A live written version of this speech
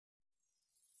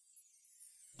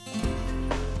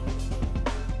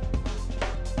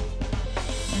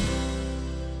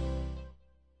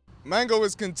Mango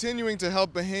is continuing to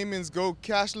help Bahamians go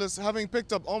cashless, having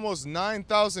picked up almost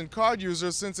 9,000 card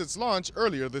users since its launch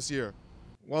earlier this year.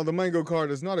 While the Mango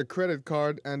card is not a credit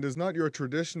card and is not your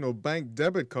traditional bank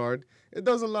debit card, it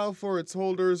does allow for its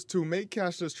holders to make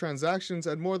cashless transactions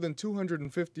at more than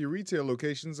 250 retail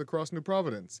locations across New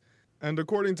Providence. And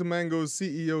according to Mango's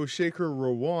CEO Shaker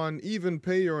Rawan, even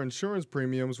pay your insurance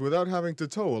premiums without having to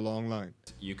tow a long line.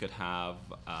 You could have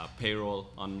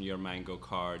payroll on your Mango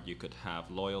card, you could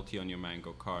have loyalty on your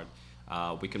Mango card.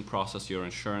 We can process your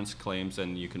insurance claims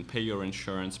and you can pay your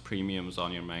insurance premiums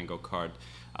on your Mango card.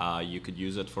 You could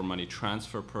use it for money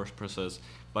transfer purposes,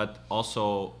 but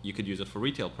also you could use it for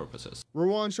retail purposes.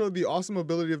 Rawan showed the awesome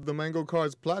ability of the Mango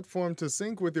Card's platform to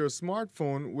sync with your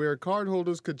smartphone, where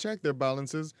cardholders could check their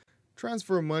balances,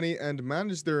 transfer money, and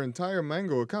manage their entire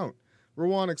Mango account.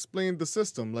 Rawan explained the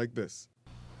system like this.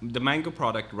 The Mango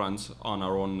product runs on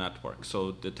our own network,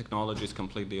 so the technology is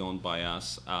completely owned by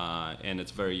us and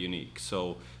it's very unique.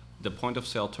 So the point of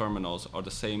sale terminals are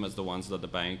the same as the ones that the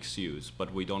banks use,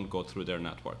 but we don't go through their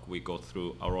network. We go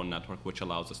through our own network, which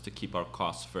allows us to keep our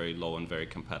costs very low and very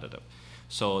competitive.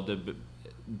 So the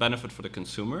benefit for the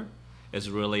consumer is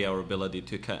really our ability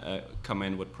to come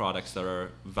in with products that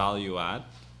are value add,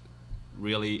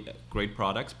 really great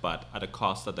products, but at a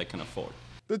cost that they can afford.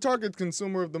 The target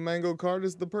consumer of the Mango card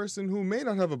is the person who may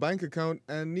not have a bank account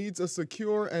and needs a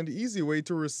secure and easy way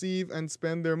to receive and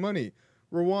spend their money.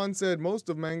 Rawan said most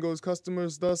of Mango's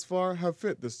customers thus far have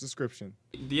fit this description.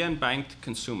 The unbanked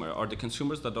consumer are the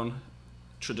consumers that don't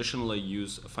traditionally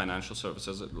use financial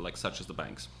services such as the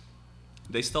banks.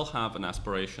 They still have an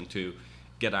aspiration to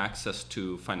get access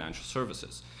to financial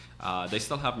services. They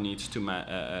still have needs to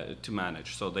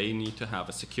manage, so they need to have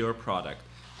a secure product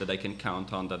that they can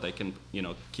count on, that they can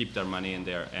keep their money in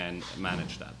there and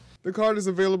manage that. The card is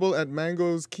available at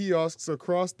Mango's kiosks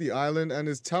across the island and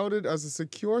is touted as a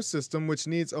secure system which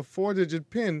needs a 4-digit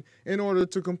PIN in order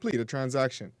to complete a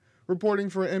transaction. Reporting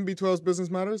for NB12's Business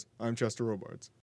Matters, I'm Chester Robards.